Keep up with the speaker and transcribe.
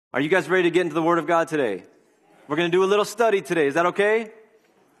Are you guys ready to get into the Word of God today? We're going to do a little study today. Is that okay?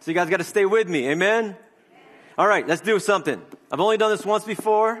 So you guys got to stay with me. Amen? All right, let's do something. I've only done this once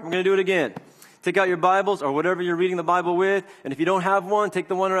before. I'm going to do it again. Take out your Bibles or whatever you're reading the Bible with. And if you don't have one, take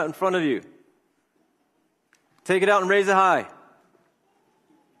the one right in front of you. Take it out and raise it high.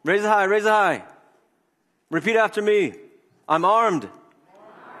 Raise it high, raise it high. Repeat after me. I'm armed.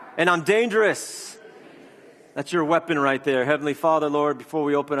 And I'm dangerous. That's your weapon right there. Heavenly Father, Lord, before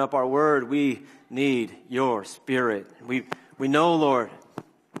we open up our word, we need your Spirit. We know, Lord,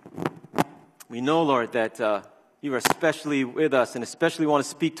 that you are especially with us and especially want to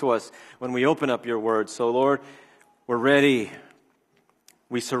speak to us when we open up your word. So, Lord, we're ready.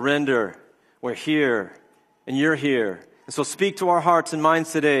 We surrender. We're here. And you're here. And so speak to our hearts and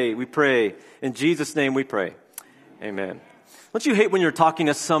minds today, we pray. In Jesus' name we pray. Amen. Don't you hate when you're talking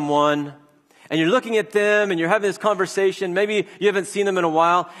to someone and you're looking at them and you're having this conversation, maybe you haven't seen them in a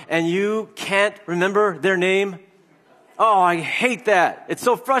while, and you can't remember their name? Oh, I hate that. It's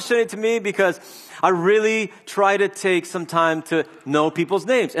so frustrating to me because I really try to take some time to know people's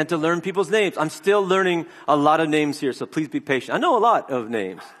names and to learn people's names. I'm still learning a lot of names here, so please be patient. I know a lot of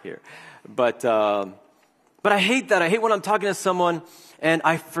names here, but I hate that. I hate when I'm talking to someone and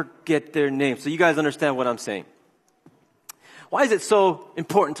I forget their name. So you guys understand what I'm saying. Why is it so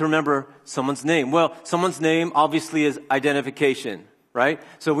important to remember someone's name? Well, someone's name obviously is identification, right?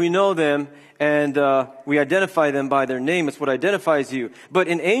 So we know them and we identify them by their name. It's what identifies you. But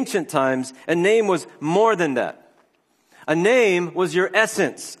in ancient times, a name was more than that. A name was your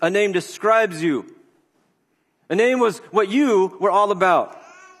essence. A name describes you. A name was what you were all about.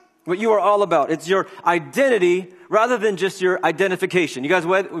 What you are all about. It's your identity rather than just your identification. You guys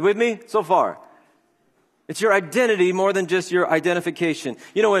with me so far? It's your identity more than just your identification.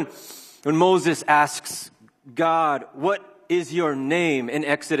 You know, when Moses asks God, what is your name in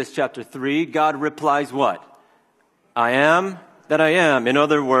Exodus chapter 3, God replies what? I am that I am. In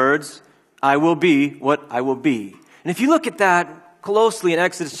other words, I will be what I will be. And if you look at that closely in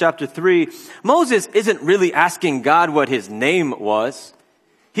Exodus chapter 3, Moses isn't really asking God what his name was.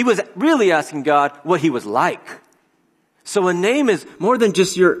 He was really asking God what he was like. So a name is more than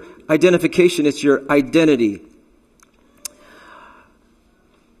just your identification, it's your identity.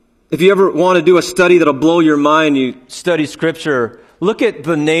 If you ever want to do a study that'll blow your mind, you study Scripture, look at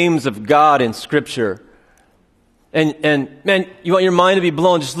the names of God in Scripture. And man, you want your mind to be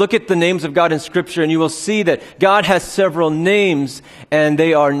blown, just look at the names of God in Scripture and you will see that God has several names and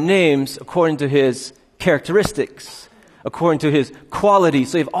they are names according to His characteristics, according to His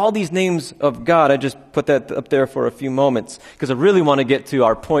qualities. So you have all these names of God. I just put that up there for a few moments because I really want to get to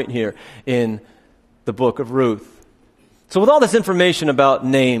our point here in the book of Ruth. So with all this information about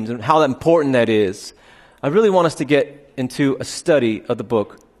names and how important that is, I really want us to get into a study of the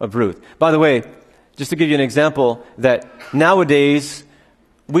book of Ruth. By the way, just to give you an example, that nowadays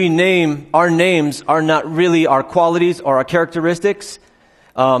our names are not really our qualities or our characteristics.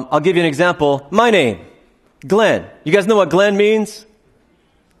 I'll give you an example. My name. Glenn. You guys know what Glenn means?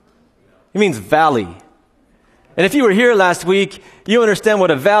 It means valley. And if you were here last week, you understand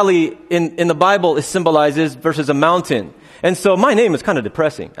what a valley in the Bible symbolizes versus a mountain. And so my name is kind of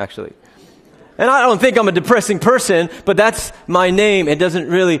depressing, actually. And I don't think I'm a depressing person, but that's my name. It just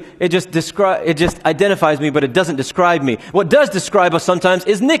identifies me, but it doesn't describe me. What does describe us sometimes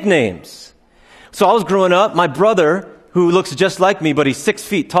is nicknames. So I was growing up, my brother, who looks just like me, but he's 6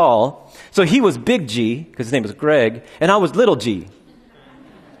 feet tall, so he was Big G, because his name was Greg, and I was Little G.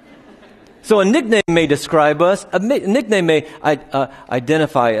 So a nickname may describe us, a nickname may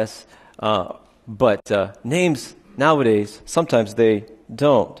identify us, but names nowadays, sometimes they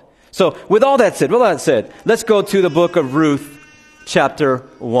don't. So with all that said, let's go to the book of Ruth, chapter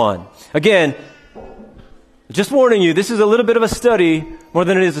 1. Again, just warning you, this is a little bit of a study more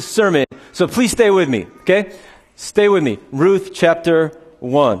than it is a sermon, so please stay with me, okay? Stay with me. Ruth, chapter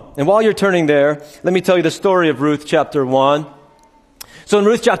 1. And while you're turning there, let me tell you the story of Ruth chapter 1. So in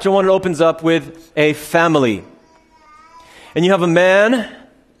Ruth chapter 1, it opens up with a family. And you have a man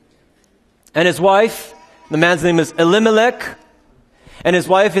and his wife. The man's name is Elimelech. And his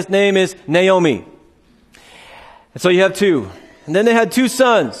wife, his name is Naomi. And so you have two. And then they had 2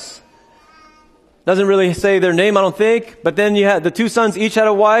 sons. Doesn't really say their name, I don't think. But then you had the 2 sons, each had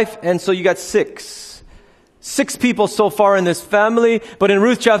a wife. And so you got 6. 6 people so far in this family, but in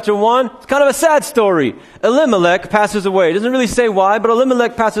Ruth chapter 1, it's kind of a sad story. Elimelech passes away. It doesn't really say why, but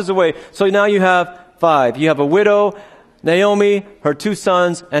Elimelech passes away. So now you have 5. You have a widow, Naomi, her 2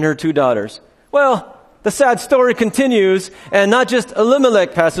 sons, and her 2 daughters. Well, the sad story continues, and not just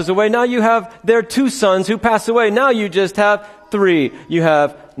Elimelech passes away, now you have their 2 sons who pass away. Now you just have three. You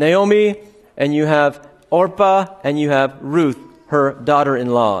have Naomi, and you have Orpah, and you have Ruth, her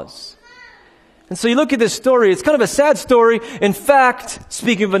daughter-in-laws. And so you look at this story, it's kind of a sad story. In fact,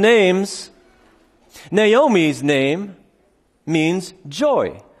 speaking of the names, Naomi's name means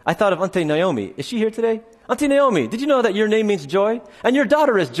joy. I thought of Auntie Naomi. Is she here today? Auntie Naomi, did you know that your name means joy? And your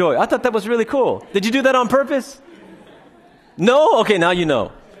daughter is joy. I thought that was really cool. Did you do that on purpose? No? Okay, now you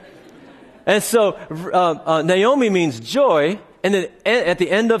know. And so Naomi means joy. And then at the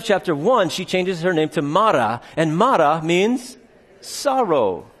end of chapter 1, she changes her name to Mara. And Mara means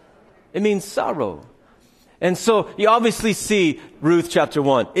sorrow. It means sorrow. And so you obviously see Ruth chapter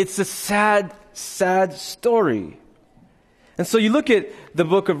 1. It's a sad, sad story. And so you look at the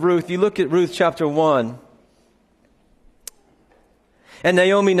book of Ruth, you look at Ruth chapter 1. And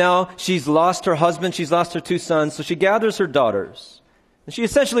Naomi now, she's lost her husband, she's lost her 2 sons, so she gathers her daughters. And she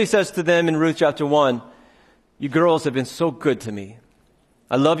essentially says to them in Ruth chapter 1, you girls have been so good to me.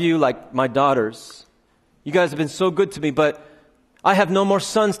 I love you like my daughters. You guys have been so good to me, but I have no more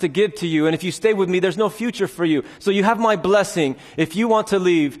sons to give to you. And if you stay with me, there's no future for you. So you have my blessing. If you want to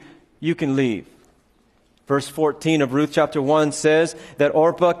leave, you can leave. Verse 14 of Ruth chapter 1 says that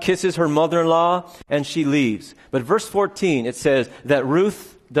Orpah kisses her mother-in-law and she leaves. But verse 14, it says that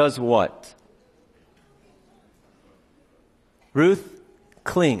Ruth does what? Ruth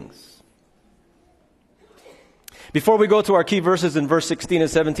clings. Before we go to our key verses in verse 16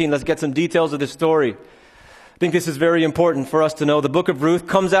 and 17, let's get some details of this story. I think this is very important for us to know. The book of Ruth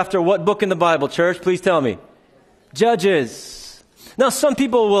comes after what book in the Bible, church? Please tell me. Judges. Now, some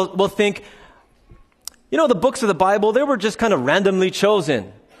people will think, you know, the books of the Bible, they were just kind of randomly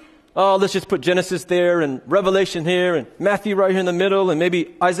chosen. Oh, let's just put Genesis there and Revelation here and Matthew right here in the middle and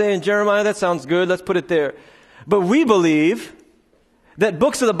maybe Isaiah and Jeremiah. That sounds good. Let's put it there. But we believe that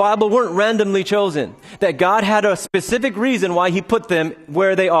books of the Bible weren't randomly chosen. That God had a specific reason why He put them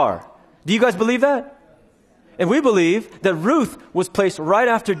where they are. Do you guys believe that? And we believe that Ruth was placed right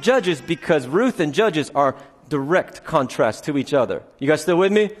after Judges because Ruth and Judges are direct contrast to each other. You guys still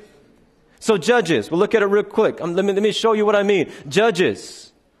with me? So Judges, we'll look at it real quick. Let me show you what I mean.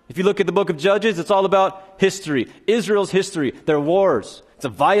 Judges. If you look at the book of Judges, it's all about history. Israel's history. Their wars. It's a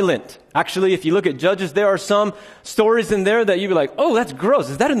violent. Actually, if you look at Judges, there are some stories in there that you'd be like, oh, that's gross.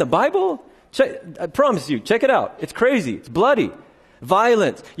 Is that in the Bible? I promise you, check it out. It's crazy. It's bloody.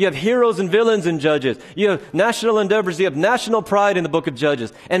 Violent. You have heroes and villains in Judges. You have national endeavors. You have national pride in the book of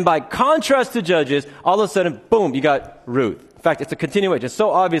Judges. And by contrast to Judges, all of a sudden, boom, you got Ruth. In fact, it's a continuation. It's so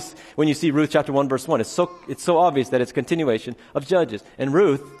obvious when you see Ruth chapter 1, verse 1. It's so obvious that it's a continuation of Judges. And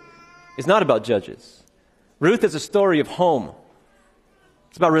Ruth is not about Judges. Ruth is a story of home.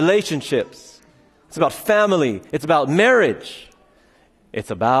 It's about relationships. It's about family. It's about marriage.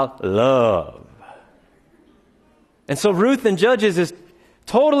 It's about love. And so Ruth and Judges is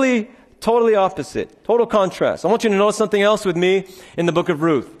totally opposite. Total contrast. I want you to notice something else with me in the book of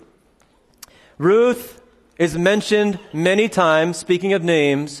Ruth. Ruth is mentioned many times, speaking of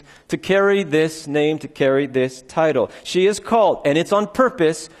names, to carry this name, to carry this title. She is called, and it's on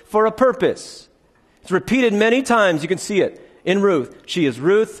purpose, for a purpose. It's repeated many times. You can see it in Ruth. She is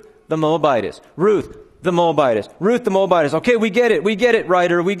Ruth the Moabitess. Ruth the Moabitess. Ruth the Moabitess. Okay, we get it,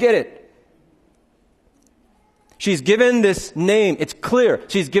 writer, we get it. She's given this name. It's clear.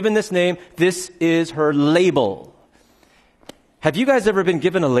 She's given this name. This is her label. Have you guys ever been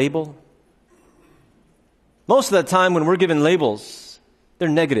given a label? Most of the time when we're given labels, they're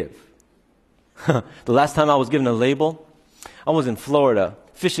negative. The last time I was given a label, I was in Florida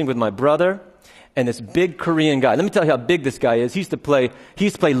fishing with my brother and this big Korean guy. Let me tell you how big this guy is. He used to play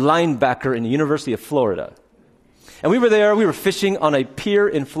linebacker in the University of Florida. And we were fishing on a pier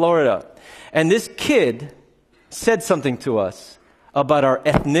in Florida. And this kid said something to us about our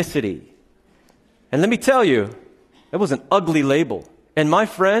ethnicity. And let me tell you, it was an ugly label. And my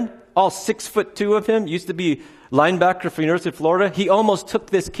friend, all 6'2" of him, used to be linebacker for University of Florida. He almost took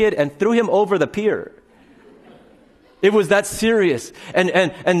this kid and threw him over the pier. It was that serious.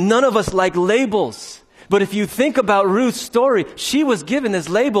 And none of us like labels. But if you think about Ruth's story, she was given this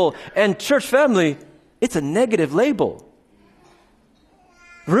label, and church family, it's a negative label.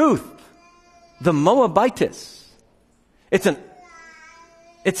 Ruth, the Moabitess. It's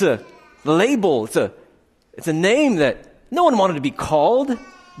a label. It's a name that no one wanted to be called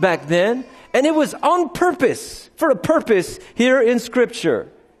back then. And it was on purpose, for a purpose here in Scripture.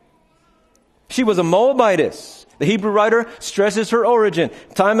 She was a Moabitess. The Hebrew writer stresses her origin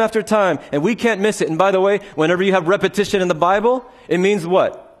time after time, and we can't miss it. And by the way, whenever you have repetition in the Bible, it means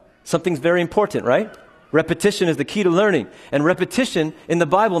what? Something's very important, right? Repetition is the key to learning. And repetition in the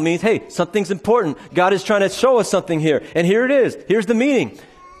Bible means, hey, something's important. God is trying to show us something here. And here it is. Here's the meaning.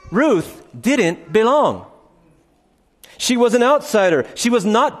 Ruth didn't belong. She was an outsider. She was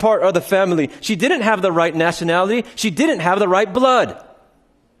not part of the family. She didn't have the right nationality. She didn't have the right blood.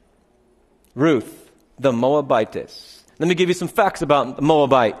 Ruth, the Moabitess. Let me give you some facts about the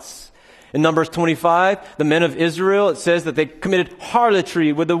Moabites. In Numbers 25, the men of Israel, it says that they committed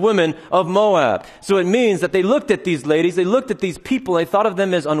harlotry with the women of Moab. So it means that they looked at these ladies, they looked at these people, they thought of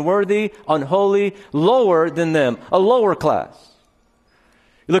them as unworthy, unholy, lower than them, a lower class.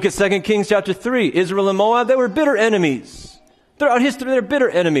 You look at 2 Kings chapter 3, Israel and Moab, they were bitter enemies. Throughout history, they're bitter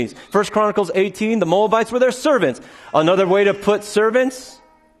enemies. 1 Chronicles 18, the Moabites were their servants. Another way to put servants,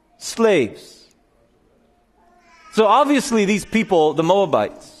 slaves. So obviously these people, the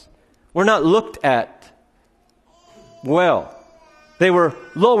Moabites, were not looked at well. They were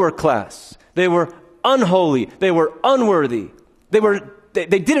lower class. They were unholy. They were unworthy. They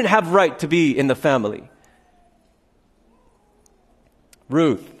didn't have right to be in the family.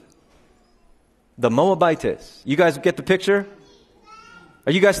 Ruth, the Moabitess. You guys get the picture?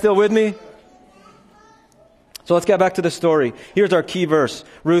 Are you guys still with me? So let's get back to the story. Here's our key verse.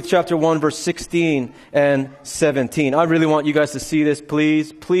 Ruth chapter 1, verse 16 and 17. I really want you guys to see this,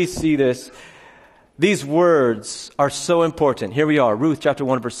 please. Please see this. These words are so important. Here we are, Ruth chapter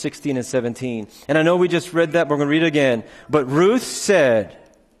 1, verse 16 and 17. And I know we just read that, but we're going to read it again. But Ruth said,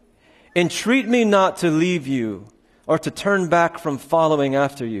 "Entreat me not to leave you or to turn back from following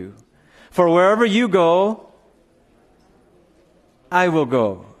after you. For wherever you go, I will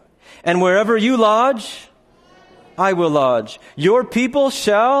go. And wherever you lodge, I will lodge. Your people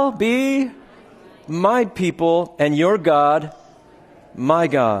shall be my people, and your God, my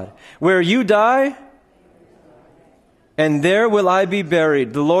God. Where you die, and there will I be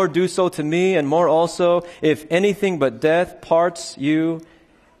buried. The Lord do so to me, and more also, if anything but death parts you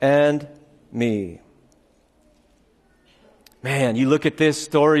and me." Man, you look at this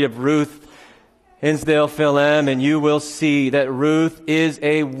story of Ruth, Hinsdale, Fil-Am, and you will see that Ruth is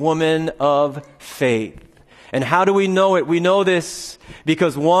a woman of faith. And how do we know it? We know this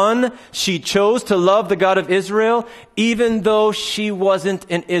because, one, she chose to love the God of Israel even though she wasn't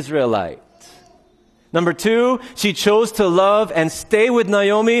an Israelite. Number two, she chose to love and stay with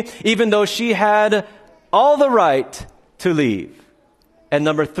Naomi even though she had all the right to leave. And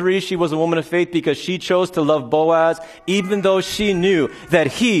number three, she was a woman of faith because she chose to love Boaz even though she knew that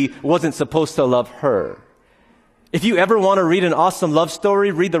he wasn't supposed to love her. If you ever want to read an awesome love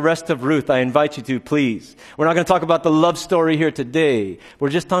story, read the rest of Ruth. I invite you to, please. We're not going to talk about the love story here today. We're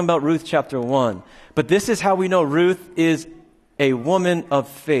just talking about Ruth chapter 1. But this is how we know Ruth is a woman of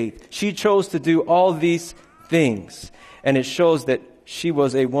faith. She chose to do all these things. And it shows that she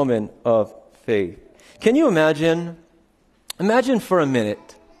was a woman of faith. Can you imagine for a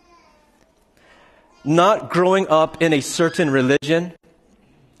minute, not growing up in a certain religion,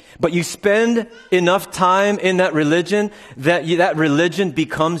 but you spend enough time in that religion that that religion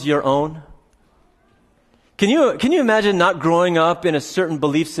becomes your own? Can you imagine not growing up in a certain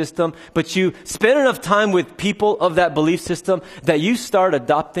belief system, but you spend enough time with people of that belief system that you start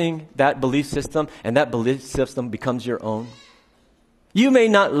adopting that belief system and that belief system becomes your own? You may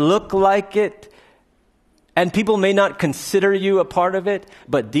not look like it and people may not consider you a part of it,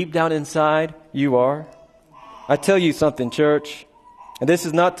 but deep down inside you are. I tell you something, church. And this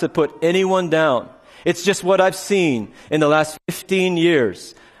is not to put anyone down. It's just what I've seen in the last 15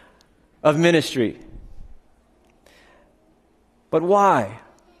 years of ministry. But why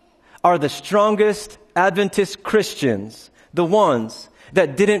are the strongest Adventist Christians the ones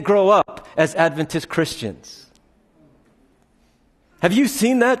that didn't grow up as Adventist Christians? Have you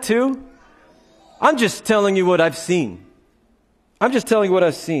seen that too? I'm just telling you what I've seen. I'm just telling you what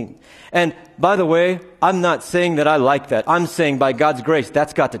I've seen. And by the way, I'm not saying that I like that. I'm saying by God's grace,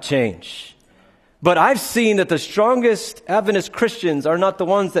 that's got to change. But I've seen that the strongest Adventist Christians are not the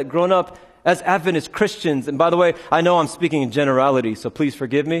ones that grown up as Adventist Christians. And by the way, I know I'm speaking in generality, so please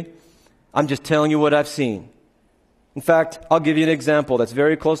forgive me. I'm just telling you what I've seen. In fact, I'll give you an example that's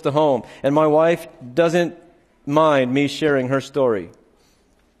very close to home. And my wife doesn't mind me sharing her story.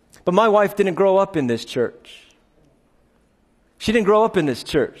 But my wife didn't grow up in this church. She didn't grow up in this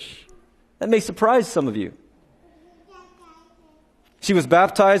church. That may surprise some of you. She was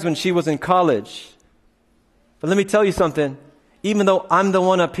baptized when she was in college. But let me tell you something. Even though I'm the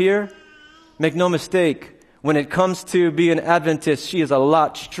one up here, make no mistake, when it comes to being an Adventist, she is a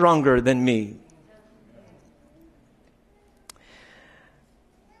lot stronger than me.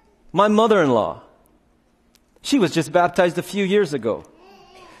 My mother-in-law, she was just baptized a few years ago.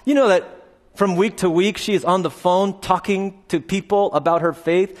 You know that From week to week, she is on the phone talking to people about her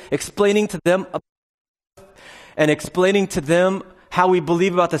faith, explaining to them how we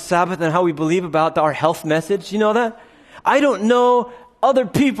believe about the Sabbath and how we believe about our health message. You know that? I don't know other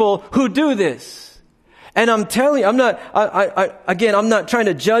people who do this. And I'm telling you, I'm not trying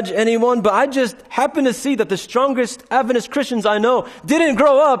to judge anyone, but I just happen to see that the strongest Adventist Christians I know didn't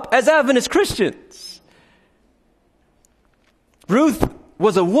grow up as Adventist Christians. Ruth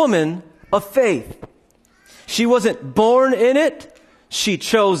was a woman of faith. She wasn't born in it, she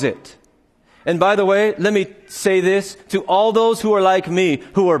chose it. And by the way, let me say this to all those who are like me,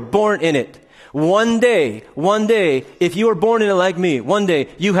 who are born in it. One day, if you are born in it like me, one day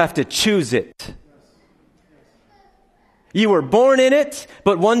you have to choose it. You were born in it,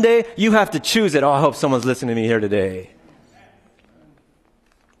 but one day you have to choose it. Oh, I hope someone's listening to me here today.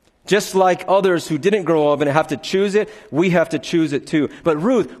 Just like others who didn't grow up and have to choose it, we have to choose it too. But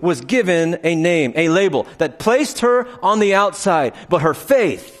Ruth was given a name, a label that placed her on the outside, but her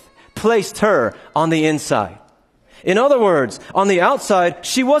faith placed her on the inside. In other words, on the outside,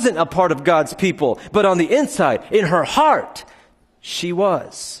 she wasn't a part of God's people, but on the inside, in her heart, she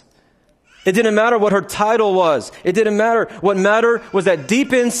was. It didn't matter what her title was. It didn't matter. What mattered was that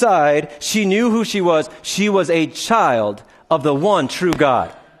deep inside, she knew who she was. She was a child of the one true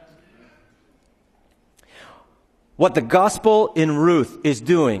God. What the gospel in Ruth is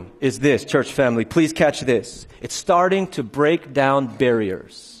doing is this, church family. Please catch this. It's starting to break down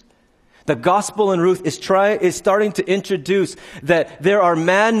barriers. The gospel in Ruth is starting to introduce that there are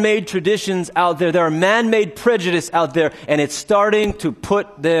man-made traditions out there. There are man-made prejudice out there, and it's starting to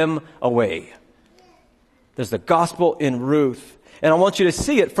put them away. There's the gospel in Ruth. And I want you to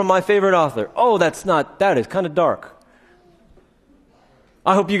see it from my favorite author. Oh, that is kind of dark.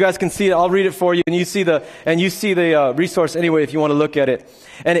 I hope you guys can see it. I'll read it for you, and you see the resource anyway if you want to look at it.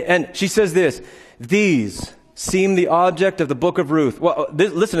 And she says this, these seem the object of the book of Ruth. Well,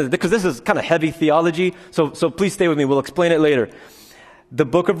 listen to this, because this is kind of heavy theology, so please stay with me. We'll explain it later. The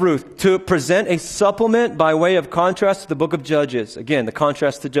book of Ruth, to present a supplement by way of contrast to the book of Judges. Again, the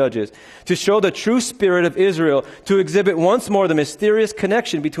contrast to Judges. To show the true spirit of Israel, to exhibit once more the mysterious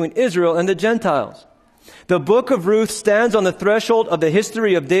connection between Israel and the Gentiles. The book of Ruth stands on the threshold of the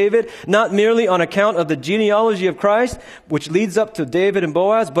history of David, not merely on account of the genealogy of Christ, which leads up to David and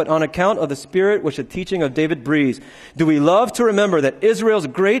Boaz, but on account of the spirit which the teaching of David breathes. Do we love to remember that Israel's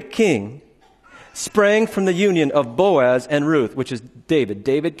great king sprang from the union of Boaz and Ruth, which is David.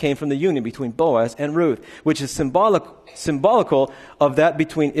 David came from the union between Boaz and Ruth, which is symbolical of that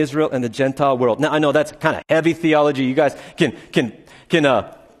between Israel and the Gentile world. Now, I know that's kind of heavy theology. You guys can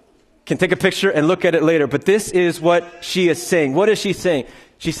take a picture and look at it later. But this is what she is saying. What is she saying?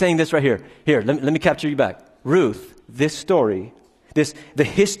 She's saying this right here. Here, let me capture you back. Ruth, this story, the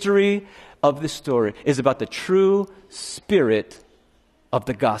history of this story is about the true spirit of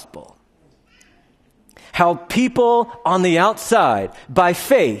the gospel. How people on the outside, by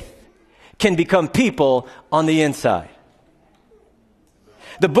faith, can become people on the inside.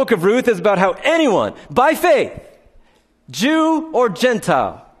 The book of Ruth is about how anyone, by faith, Jew or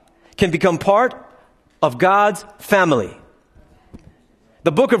Gentile, can become part of God's family.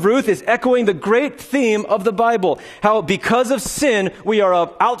 The book of Ruth is echoing the great theme of the Bible. How because of sin, we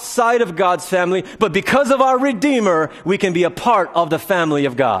are outside of God's family, but because of our Redeemer, we can be a part of the family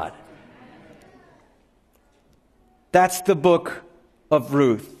of God. That's the book of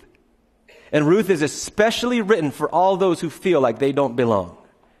Ruth. And Ruth is especially written for all those who feel like they don't belong.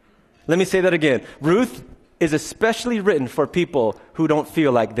 Let me say that again. Ruth is especially written for people who don't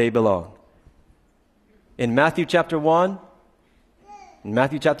feel like they belong. In Matthew chapter 1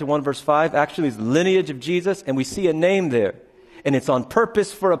 verse 5, actually is the lineage of Jesus, and we see a name there. And it's on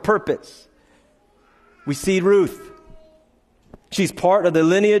purpose for a purpose. We see Ruth. She's part of the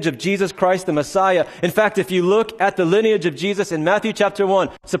lineage of Jesus Christ, the Messiah. In fact, if you look at the lineage of Jesus in Matthew chapter 1,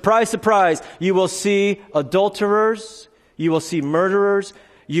 surprise, surprise, you will see adulterers, you will see murderers,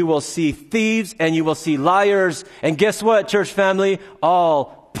 you will see thieves, and you will see liars. And guess what, church family?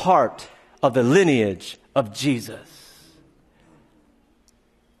 All part of the lineage of Jesus.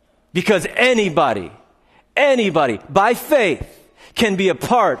 Because anybody, by faith, can be a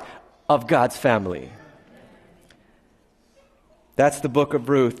part of God's family. That's the book of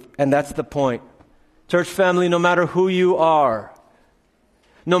Ruth, and that's the point. Church family, no matter who you are,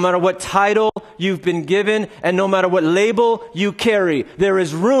 no matter what title you've been given, and no matter what label you carry, there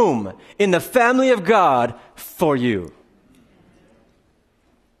is room in the family of God for you.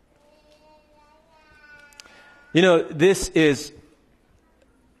 You know, this is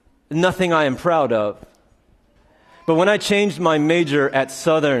nothing I am proud of. But when I changed my major at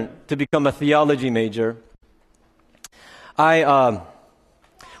Southern to become a theology major, I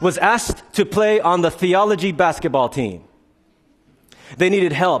was asked to play on the theology basketball team. They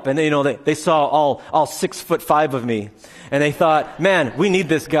needed help, and they saw all 6'5" of me, and they thought, man, we need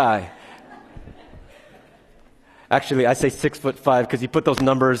this guy. Actually, I say 6'5" because you put those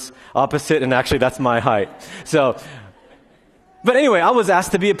numbers opposite, and actually that's my height. But anyway, I was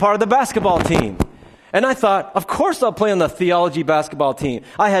asked to be a part of the basketball team. And I thought, of course I'll play on the theology basketball team.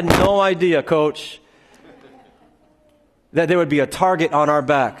 I had no idea, Coach, that there would be a target on our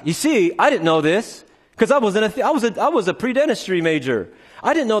back. You see, I didn't know this because I was a pre-dentistry major.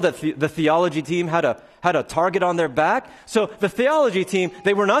 I didn't know that the theology team had a target on their back. So the theology team,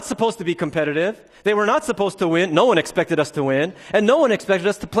 they were not supposed to be competitive. They were not supposed to win. No one expected us to win. And no one expected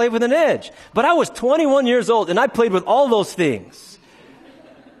us to play with an edge. But I was 21 years old and I played with all those things.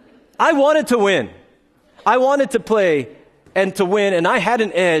 I wanted to win. I wanted to play and to win, and I had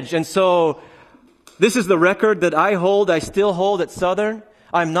an edge. And so this is the record that I still hold at Southern.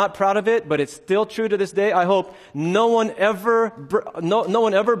 I'm not proud of it, but it's still true to this day. I hope no one ever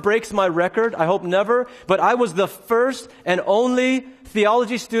breaks my record. I hope never. But I was the first and only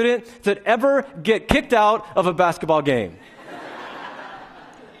theology student to ever get kicked out of a basketball game.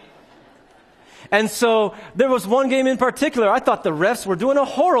 And so there was one game in particular. I thought the refs were doing a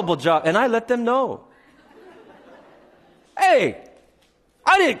horrible job, and I let them know. Hey,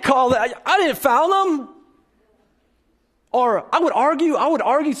 I didn't call that. I didn't foul them. Or I would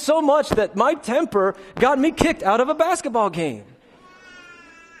argue so much that my temper got me kicked out of a basketball game.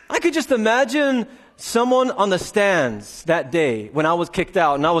 I could just imagine someone on the stands that day when I was kicked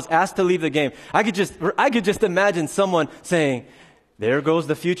out and I was asked to leave the game. I could just imagine someone saying, "There goes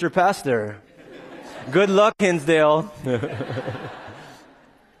the future pastor. Good luck, Hinsdale."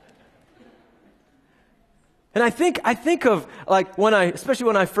 And I think of like especially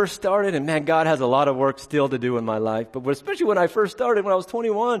when I first started, and man, God has a lot of work still to do in my life, but especially when I first started, when I was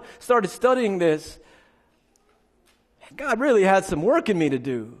 21, started studying this, God really had some work in me to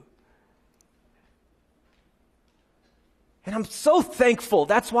do. And I'm so thankful.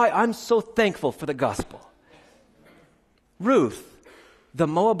 That's why I'm so thankful for the gospel. Ruth, the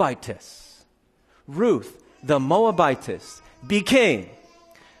Moabitess, became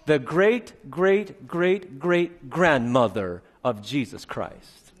the great-great-great-great-grandmother of Jesus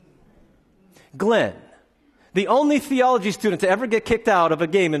Christ. Glenn, the only theology student to ever get kicked out of a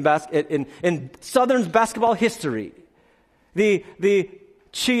game in Southern's basketball history, the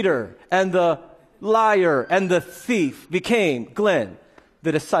cheater and the liar and the thief became Glenn,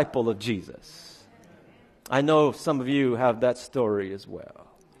 the disciple of Jesus. I know some of you have that story as well.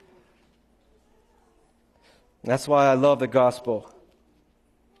 That's why I love the gospel.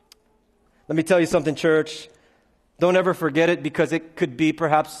 Let me tell you something, church. Don't ever forget it, because it could be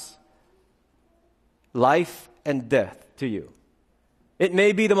perhaps life and death to you. It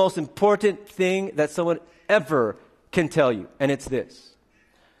may be the most important thing that someone ever can tell you, and it's this.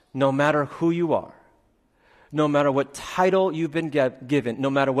 No matter who you are, no matter what title you've been given, no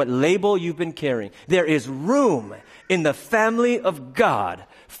matter what label you've been carrying, there is room in the family of God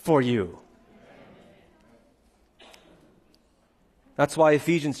for you. That's why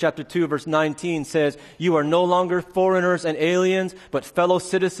Ephesians chapter 2 verse 19 says, "You are no longer foreigners and aliens, but fellow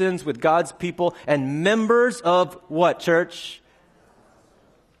citizens with God's people and members of" what, church?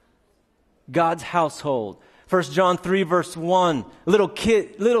 God's household. 1 John 3 verse 1.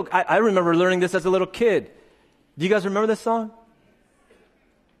 I remember learning this as a little kid. Do you guys remember this song?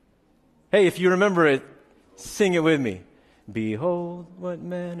 Hey, if you remember it, sing it with me. Behold, what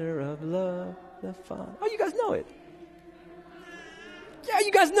manner of love the Father. Oh, you guys know it. Yeah,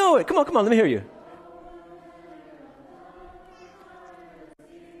 you guys know it. Come on, let me hear you.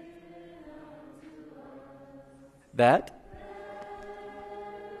 That?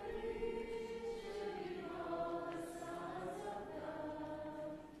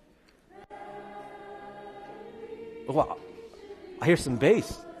 Wow. I hear some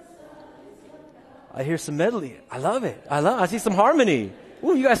bass. I hear some medley. I love it. I see some harmony.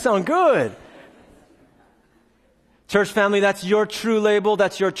 Ooh, you guys sound good. Church family, that's your true label.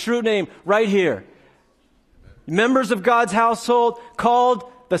 That's your true name right here. Members of God's household, called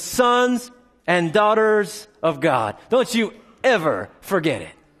the sons and daughters of God. Don't you ever forget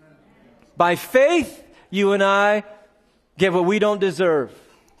it. By faith, you and I get what we don't deserve.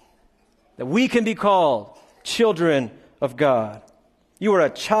 That we can be called children of God. You are a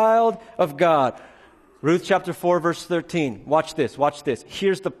child of God. Ruth chapter 4 verse 13. Watch this.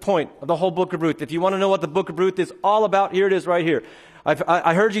 Here's the point of the whole book of Ruth. If you want to know what the book of Ruth is all about, here it is right here.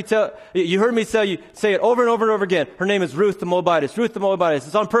 I heard you heard me say it over and over and over again. Her name is Ruth the Moabitess. Ruth the Moabitess.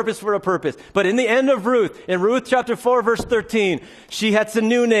 It's on purpose for a purpose. But in the end of Ruth, in Ruth chapter 4, verse 13, she has a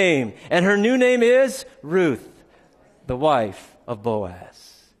new name. And her new name is Ruth, the wife of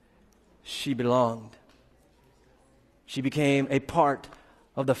Boaz. She belonged. She became a part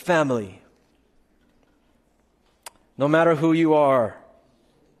of the family. No matter who you are,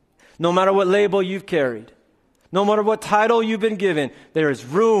 no matter what label you've carried, no matter what title you've been given, there is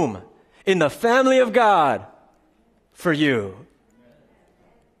room in the family of God for you.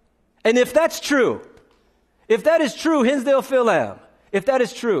 And if that's true, if that is true, Hinsdale, Fil-Am, if that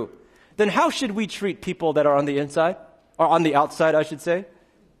is true, then how should we treat people that are on the inside? Or on the outside, I should say.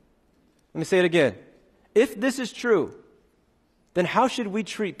 Let me say it again. If this is true, then how should we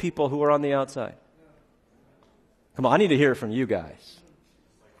treat people who are on the outside? Come on, I need to hear it from you guys.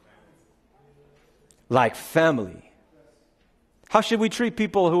 Like family. How should we treat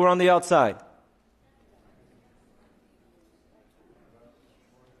people who are on the outside?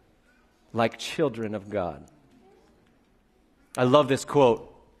 Like children of God. I love this quote.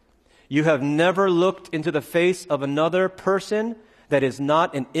 You have never looked into the face of another person that is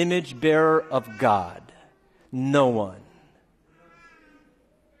not an image bearer of God. No one.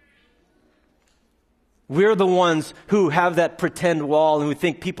 We're the ones who have that pretend wall and who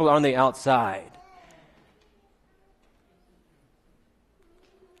think people are on the outside.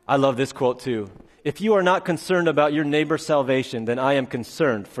 I love this quote too. If you are not concerned about your neighbor's salvation, then I am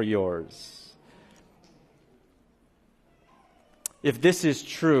concerned for yours. If this is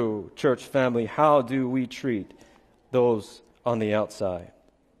true, church family, how do we treat those on the outside?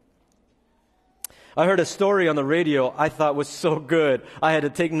 I heard a story on the radio I thought was so good, I had to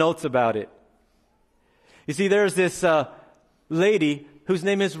take notes about it. You see, there's this lady whose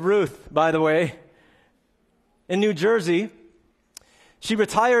name is Ruth, by the way, in New Jersey. She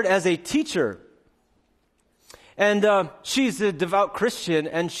retired as a teacher. And she's a devout Christian,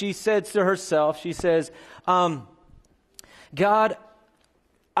 and she said to herself, she says, God,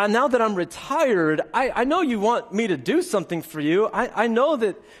 now that I'm retired, I know you want me to do something for you. I know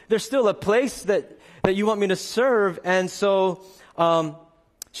that there's still a place that you want me to serve. And so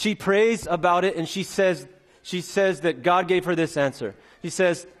she prays about it, and she says that God gave her this answer. He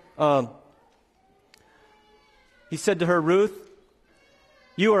says, he said to her, Ruth,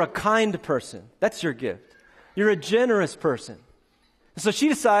 you are a kind person. That's your gift. You're a generous person. So she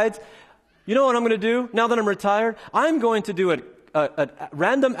decides, you know what I'm going to do now that I'm retired? I'm going to do a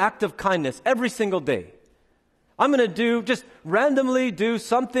random act of kindness every single day. I'm going to just randomly do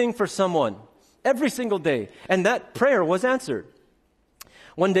something for someone every single day. And that prayer was answered.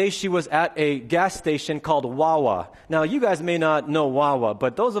 One day she was at a gas station called Wawa. Now you guys may not know Wawa,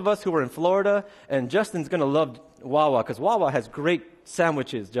 but those of us who were in Florida, and Justin's going to love Wawa because Wawa has great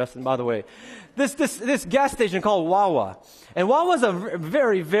sandwiches, Justin, by the way. This gas station called Wawa. And Wawa's a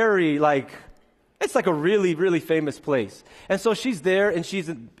very, very it's like a really, really famous place. And so she's there and she's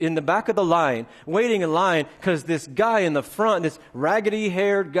in the back of the line, waiting in line because this guy in the front, this raggedy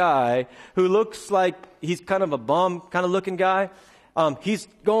haired guy who looks like he's kind of a bum kind of looking guy, he's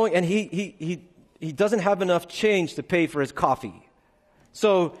going and he doesn't have enough change to pay for his coffee.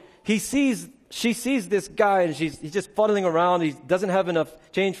 So she sees this guy and he's just fuddling around. He doesn't have enough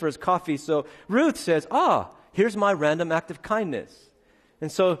change for his coffee. So Ruth says, here's my random act of kindness.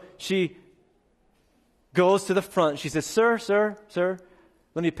 And so she goes to the front. She says, sir,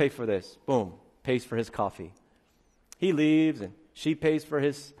 let me pay for this. Boom, pays for his coffee. He leaves and she pays for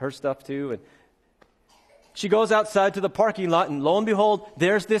her stuff too. And she goes outside to the parking lot and lo and behold,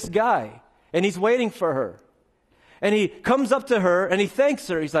 there's this guy and he's waiting for her. And he comes up to her and he thanks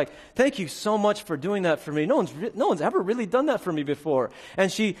her. He's like, thank you so much for doing that for me. No one's ever really done that for me before.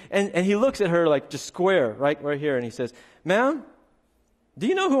 And he looks at her like just square, right here. And he says, ma'am, do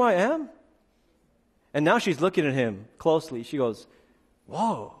you know who I am? And now she's looking at him closely. She goes,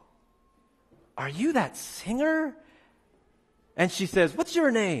 whoa, are you that singer? And she says, what's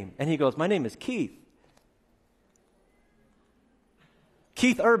your name? And he goes, my name is Keith.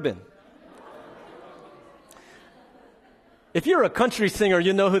 Keith Urban. If you're a country singer,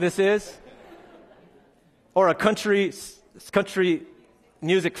 you know who this is. Or a country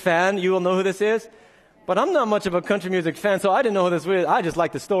music fan, you will know who this is. But I'm not much of a country music fan, so I didn't know who this was. I just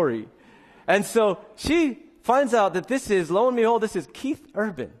like the story. And so she finds out that this is, lo and behold, this is Keith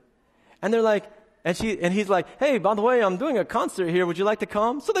Urban. And they're like, and he's like, hey, by the way, I'm doing a concert here. Would you like to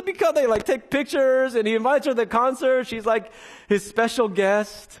come? So they take pictures and he invites her to the concert. She's like his special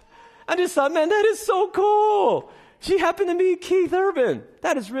guest. I just thought, man, that is so cool. She happened to be Keith Urban.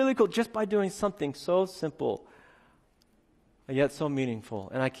 That is really cool just by doing something so simple. and yet so meaningful.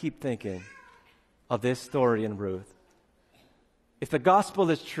 And I keep thinking of this story in Ruth. If the gospel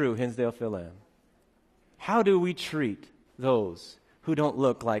is true, Hinsdale, Fil-Am, how do we treat those who don't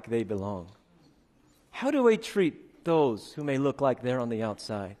look like they belong? How do we treat those who may look like they're on the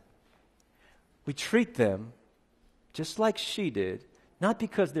outside? We treat them just like she did, not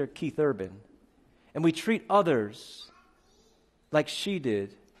because they're Keith Urban. And we treat others like she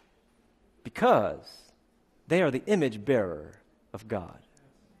did because they are the image bearer of God.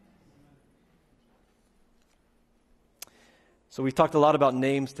 So we've talked a lot about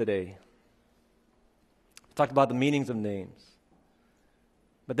names today. We've talked about the meanings of names.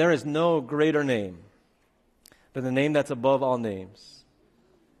 But there is no greater name than the name that's above all names.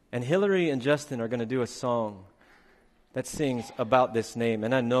 And Hillary and Justin are going to do a song that sings about this name.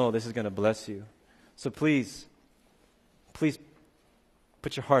 And I know this is going to bless you. So please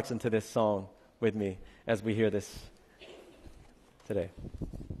put your hearts into this song with me as we hear this today.